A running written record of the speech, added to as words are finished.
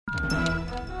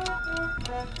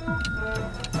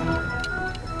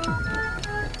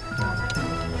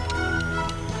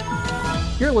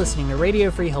You're listening to Radio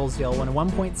Free Hillsdale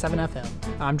 101.7 FM.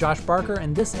 I'm Josh Barker,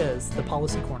 and this is The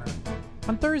Policy Corner.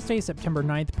 On Thursday, September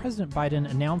 9th, President Biden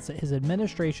announced that his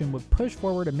administration would push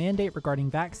forward a mandate regarding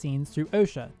vaccines through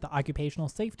OSHA, the Occupational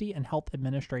Safety and Health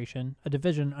Administration, a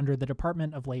division under the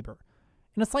Department of Labor.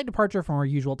 In a slight departure from our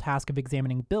usual task of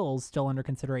examining bills still under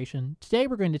consideration, today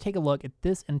we're going to take a look at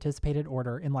this anticipated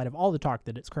order in light of all the talk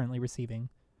that it's currently receiving.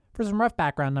 For some rough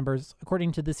background numbers,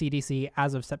 according to the CDC,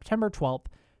 as of September 12th,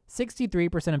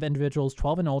 63% of individuals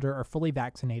 12 and older are fully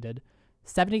vaccinated.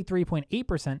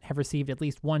 73.8% have received at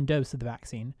least one dose of the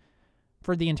vaccine.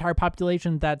 For the entire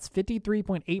population, that's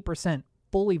 53.8%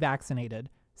 fully vaccinated,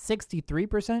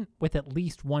 63% with at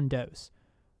least one dose.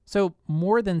 So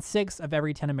more than 6 of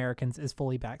every 10 Americans is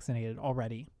fully vaccinated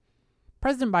already.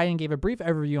 President Biden gave a brief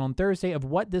overview on Thursday of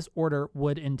what this order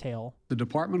would entail. The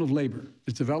Department of Labor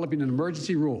is developing an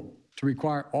emergency rule to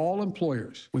require all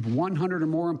employers with 100 or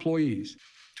more employees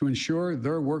to ensure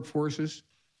their workforces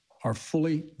are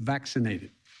fully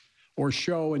vaccinated or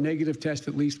show a negative test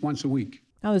at least once a week.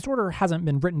 Now, this order hasn't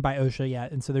been written by OSHA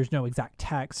yet, and so there's no exact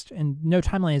text, and no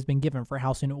timeline has been given for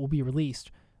how soon it will be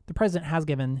released. The president has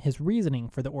given his reasoning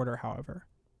for the order, however.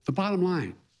 The bottom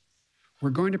line, we're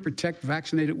going to protect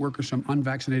vaccinated workers from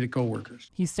unvaccinated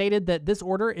coworkers. He stated that this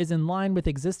order is in line with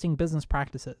existing business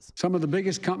practices. Some of the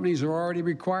biggest companies are already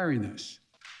requiring this,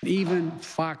 even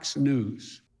Fox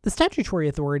News. The statutory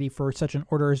authority for such an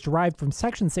order is derived from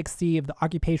Section 6C of the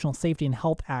Occupational Safety and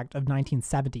Health Act of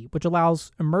 1970, which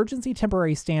allows emergency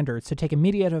temporary standards to take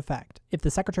immediate effect if the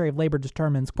Secretary of Labor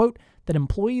determines, quote, that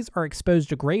employees are exposed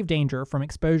to grave danger from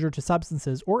exposure to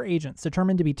substances or agents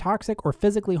determined to be toxic or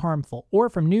physically harmful, or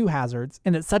from new hazards,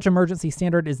 and that such emergency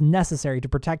standard is necessary to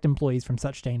protect employees from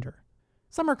such danger.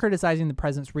 Some are criticizing the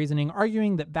president's reasoning,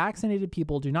 arguing that vaccinated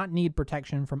people do not need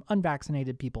protection from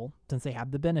unvaccinated people, since they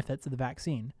have the benefits of the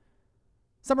vaccine.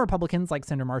 Some Republicans, like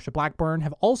Senator Marsha Blackburn,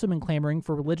 have also been clamoring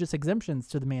for religious exemptions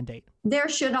to the mandate. There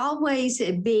should always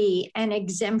be an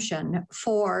exemption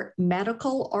for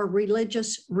medical or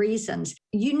religious reasons.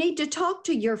 You need to talk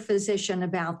to your physician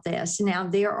about this. Now,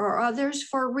 there are others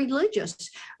for religious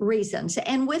reasons.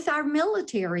 And with our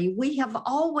military, we have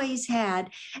always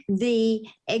had the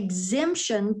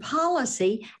exemption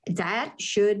policy that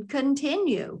should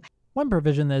continue. One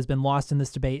provision that has been lost in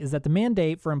this debate is that the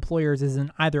mandate for employers is an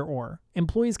either-or.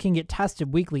 Employees can get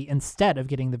tested weekly instead of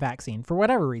getting the vaccine, for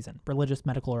whatever reason, religious,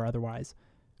 medical, or otherwise.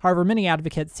 However, many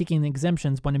advocates seeking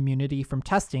exemptions want immunity from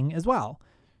testing as well.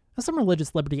 Now, some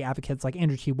religious liberty advocates like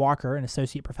Andrew T. Walker, an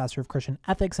associate professor of Christian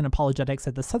ethics and apologetics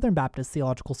at the Southern Baptist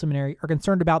Theological Seminary, are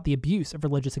concerned about the abuse of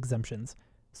religious exemptions.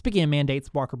 Speaking of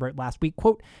mandates, Walker wrote last week,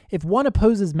 quote, if one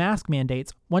opposes mask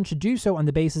mandates, one should do so on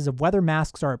the basis of whether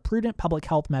masks are a prudent public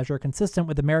health measure consistent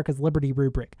with America's liberty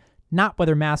rubric, not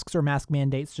whether masks or mask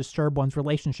mandates disturb one's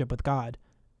relationship with God.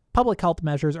 Public health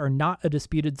measures are not a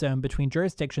disputed zone between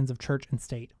jurisdictions of church and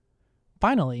state.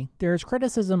 Finally, there is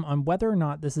criticism on whether or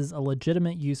not this is a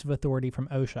legitimate use of authority from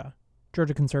OSHA.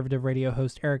 Georgia conservative radio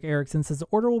host Eric Erickson says the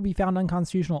order will be found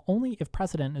unconstitutional only if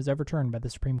precedent is overturned by the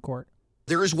Supreme Court.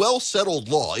 There is well-settled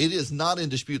law. It is not in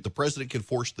dispute. The president can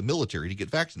force the military to get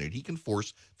vaccinated. He can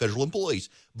force federal employees.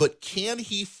 But can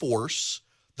he force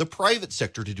the private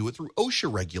sector to do it through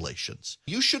OSHA regulations?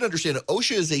 You should understand that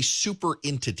OSHA is a super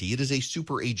entity. It is a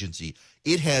super agency.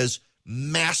 It has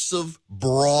massive,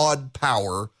 broad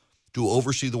power to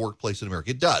oversee the workplace in America.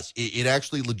 It does. It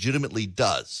actually legitimately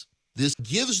does. This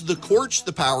gives the courts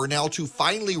the power now to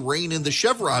finally rein in the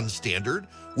Chevron standard,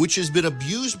 which has been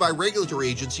abused by regulatory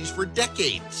agencies for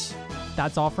decades.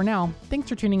 That's all for now. Thanks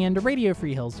for tuning in to Radio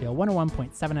Free Hillsdale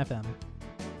 101.7 FM.